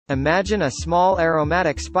Imagine a small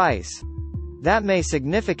aromatic spice that may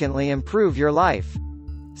significantly improve your life.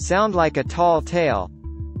 Sound like a tall tale?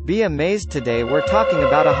 Be amazed, today we're talking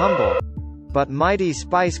about a humble but mighty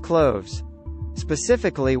spice, cloves.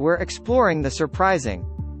 Specifically, we're exploring the surprising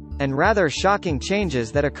and rather shocking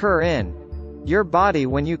changes that occur in your body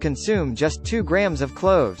when you consume just 2 grams of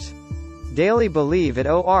cloves daily. Believe it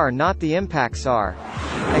or not, the impacts are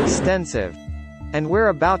extensive, and we're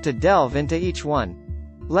about to delve into each one.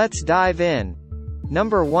 Let's dive in.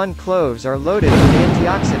 Number 1. Cloves are loaded with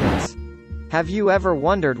antioxidants. Have you ever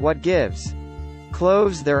wondered what gives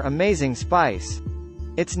cloves their amazing spice?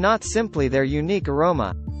 It's not simply their unique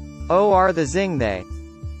aroma or the zing they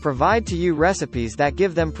provide to you, recipes that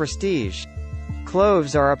give them prestige.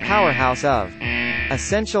 Cloves are a powerhouse of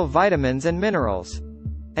essential vitamins and minerals.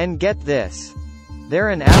 And get this,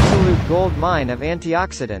 they're an absolute gold mine of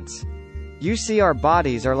antioxidants. You see, our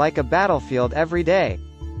bodies are like a battlefield every day,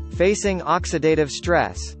 facing oxidative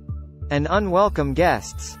stress and unwelcome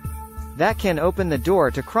guests that can open the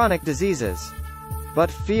door to chronic diseases.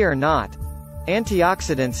 But fear not.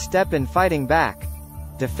 Antioxidants step in, fighting back,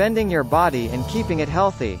 defending your body and keeping it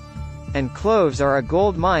healthy. And cloves are a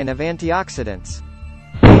gold mine of antioxidants.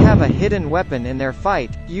 They have a hidden weapon in their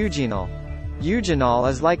fight, eugenol. Eugenol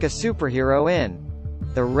is like a superhero in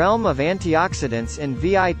the realm of antioxidants in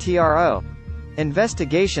vitro.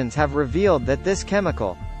 Investigations have revealed that this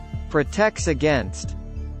chemical protects against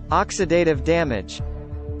oxidative damage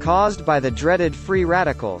caused by the dreaded free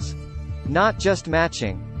radicals, not just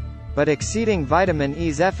matching, but exceeding vitamin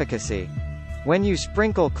E's efficacy. When you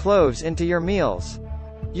sprinkle cloves into your meals,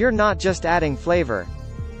 you're not just adding flavor,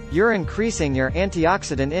 you're increasing your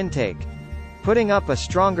antioxidant intake, putting up a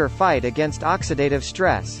stronger fight against oxidative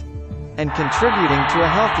stress, and contributing to a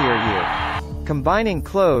healthier you. Combining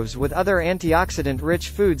cloves with other antioxidant-rich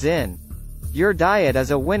foods in your diet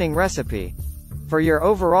is a winning recipe for your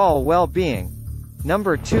overall well-being.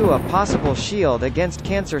 Number 2. A possible shield against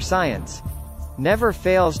cancer. Science never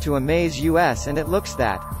fails to amaze us, and it looks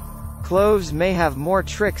that cloves may have more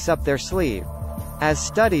tricks up their sleeve. As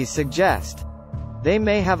studies suggest, they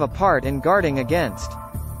may have a part in guarding against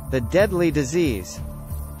the deadly disease,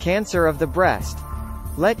 cancer of the breast.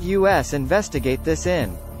 Let us investigate this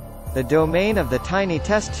in the domain of the tiny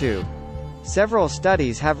test tube. Several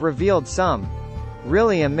studies have revealed some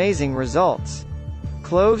really amazing results.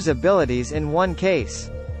 Cloves' abilities. In one case,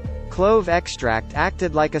 clove extract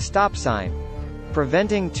acted like a stop sign,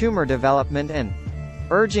 preventing tumor development and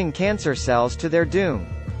urging cancer cells to their doom.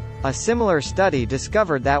 A similar study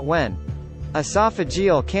discovered that when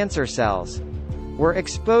esophageal cancer cells were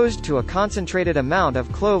exposed to a concentrated amount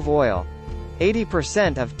of clove oil,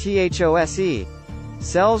 80% of THOSE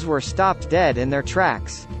cells were stopped dead in their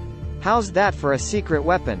tracks. How's that for a secret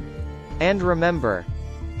weapon? And remember,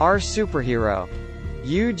 our superhero,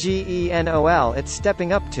 eugenol, it's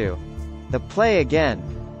stepping up to the play again.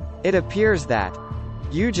 It appears that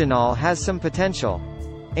eugenol has some potential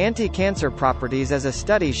anti-cancer properties, as a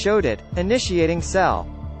study showed it, initiating cell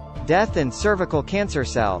death in cervical cancer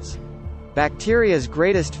cells. Bacteria's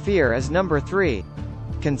greatest fear is number 3.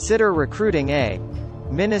 Consider recruiting a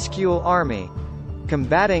minuscule army,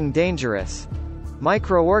 combating dangerous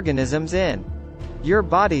microorganisms in your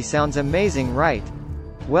body. Sounds amazing, right?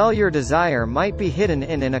 Well, your desire might be hidden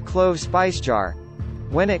in a clove spice jar.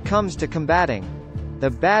 When it comes to combating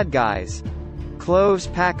the bad guys, cloves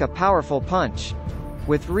pack a powerful punch,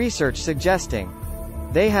 with research suggesting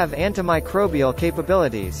they have antimicrobial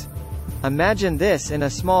capabilities. Imagine this in a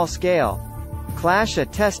small scale. Clash. A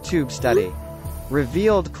test tube study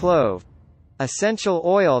revealed clove essential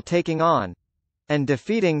oil taking on and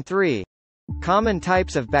defeating 3 common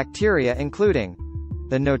types of bacteria, including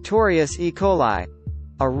the notorious E. coli,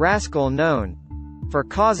 a rascal known for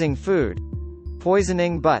causing food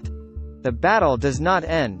poisoning. But the battle does not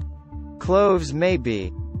end. Cloves may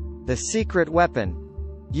be the secret weapon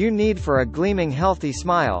you need for a gleaming healthy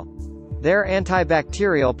smile. Their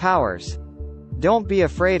antibacterial powers. Don't be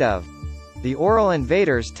afraid of the oral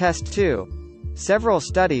invaders. Test 2. Several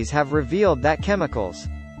studies have revealed that chemicals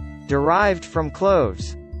derived from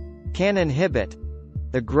cloves can inhibit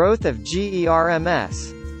the growth of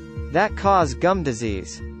germs that cause gum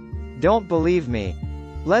disease. Don't believe me?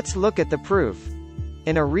 Let's look at the proof.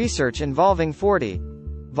 In a research involving 40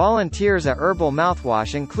 volunteers, a herbal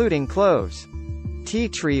mouthwash including cloves, tea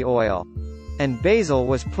tree oil, and basil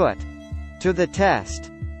was put to the test.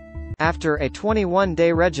 After a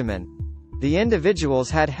 21-day regimen, the individuals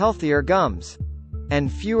had healthier gums and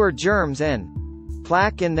fewer germs and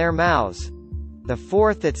plaque in their mouths. The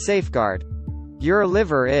 4th, it safeguard your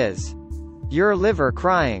liver. Is your liver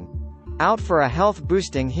crying Out for a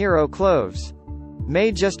health-boosting hero, cloves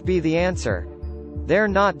may just be the answer. They're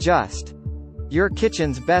not just your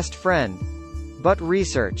kitchen's best friend, but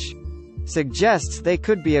research suggests they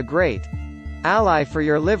could be a great ally for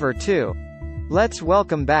your liver too. Let's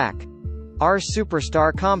welcome back our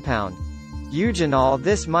superstar compound, eugenol.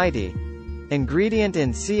 This mighty ingredient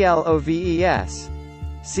in cloves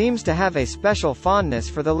seems to have a special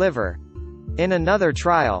fondness for the liver. In another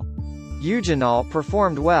trial, eugenol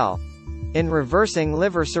performed well in reversing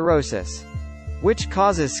liver cirrhosis, which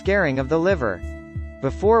causes scarring of the liver.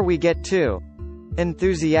 Before we get too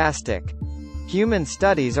enthusiastic, human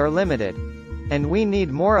studies are limited, and we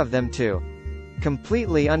need more of them to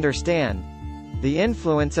completely understand the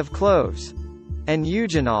influence of cloves and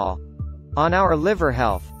eugenol on our liver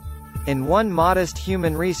health. In one modest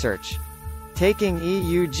human research, taking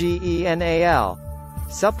eugenol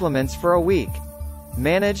supplements for a week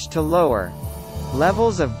managed to lower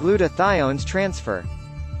levels of glutathione's transfer.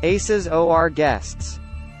 ACEs or guests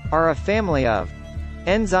are a family of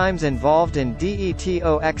enzymes involved in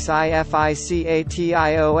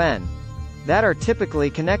detoxification that are typically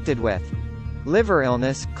connected with liver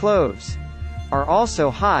illness. Cloves are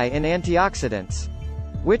also high in antioxidants,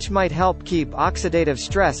 which might help keep oxidative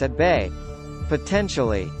stress at bay,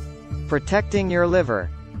 potentially protecting your liver.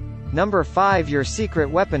 Number 5. Your secret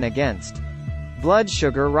weapon against blood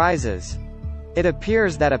sugar rises. It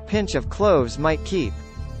appears that a pinch of cloves might keep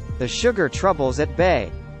the sugar troubles at bay.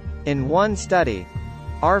 In one study,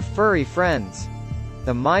 our furry friends,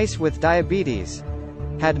 the mice with diabetes,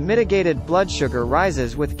 had mitigated blood sugar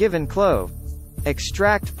rises with given clove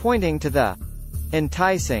extract, pointing to the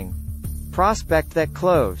enticing prospect that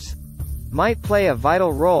cloves might play a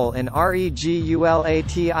vital role in regulating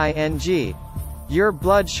your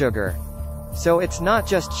blood sugar. So it's not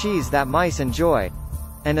just cheese that mice enjoy.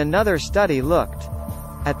 And another study looked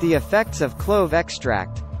at the effects of clove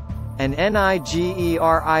extract and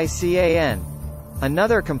nigerican,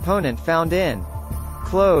 another component found in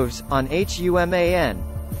cloves, on human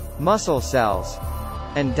muscle cells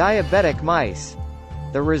and diabetic mice.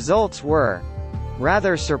 The results were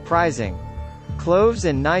rather surprising. Cloves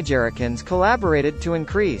and nigericans collaborated to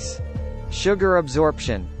increase sugar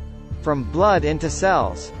absorption from blood into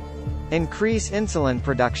cells, increase insulin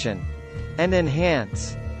production, and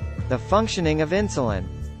enhance the functioning of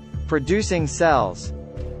insulin-producing cells.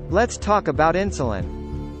 Let's talk about insulin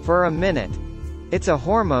for a minute. It's a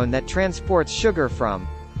hormone that transports sugar from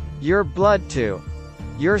your blood to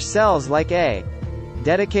your cells like a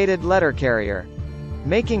dedicated letter carrier,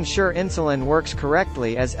 making sure insulin works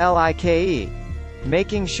correctly as like,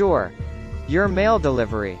 making sure your mail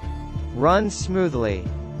delivery runs smoothly.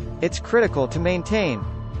 It's critical to maintain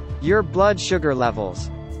your blood sugar levels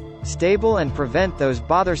stable and prevent those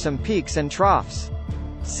bothersome peaks and troughs.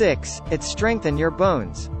 6. It strengthens your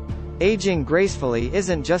bones. Aging gracefully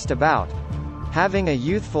isn't just about having a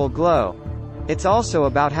youthful glow. It's also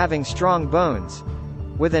about having strong bones.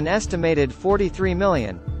 With an estimated 43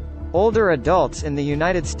 million older adults in the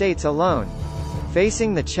United States alone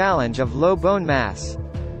facing the challenge of low bone mass,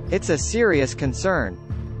 it's a serious concern.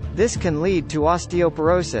 This can lead to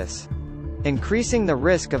osteoporosis, increasing the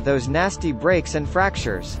risk of those nasty breaks and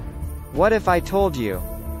fractures. What if I told you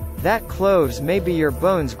that cloves may be your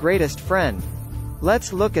bone's greatest friend?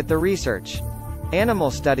 Let's look at the research.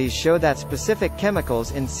 Animal studies show that specific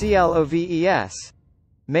chemicals in cloves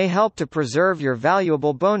may help to preserve your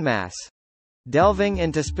valuable bone mass. Delving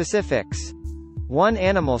into specifics, one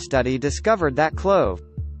animal study discovered that clove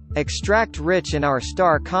extract, rich in our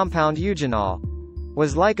star compound eugenol,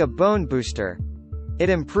 was like a bone booster. It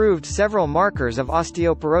improved several markers of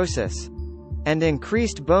osteoporosis and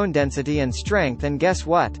increased bone density and strength. And guess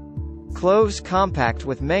what? Cloves compact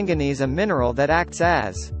with manganese, a mineral that acts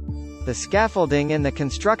as the scaffolding in the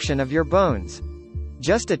construction of your bones.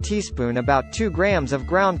 Just a teaspoon, about 2 grams of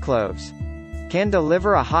ground cloves, can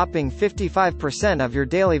deliver a hopping 55% of your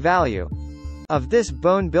daily value of this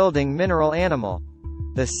bone-building mineral animal.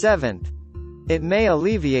 The 7th, it may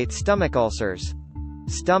alleviate stomach ulcers.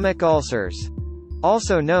 Stomach ulcers,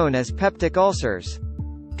 also known as peptic ulcers,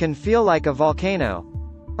 can feel like a volcano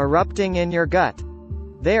erupting in your gut.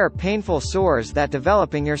 They are painful sores that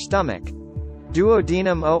develop in your stomach,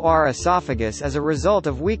 duodenum or esophagus, as a result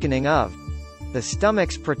of weakening of the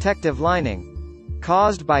stomach's protective lining,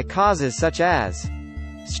 caused by causes such as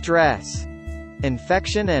stress,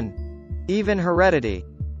 infection, and even heredity.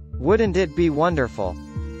 Wouldn't it be wonderful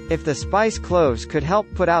if the spice cloves could help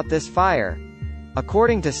put out this fire?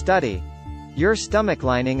 According to study, your stomach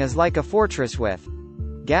lining is like a fortress with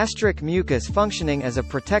gastric mucus functioning as a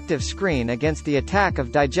protective screen against the attack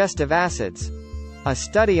of digestive acids. A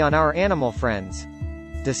study on our animal friends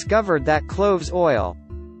discovered that cloves oil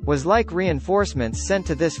was like reinforcements sent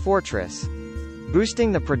to this fortress,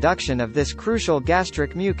 boosting the production of this crucial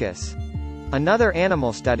gastric mucus. Another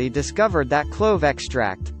animal study discovered that clove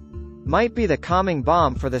extract might be the calming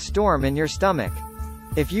balm for the storm in your stomach.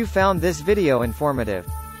 If you found this video informative,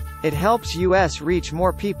 it helps us reach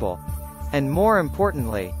more people. And more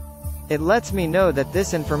importantly, it lets me know that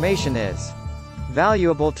this information is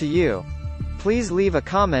valuable to you. Please leave a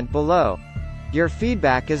comment below. Your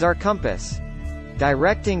feedback is our compass,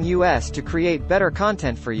 directing us to create better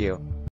content for you.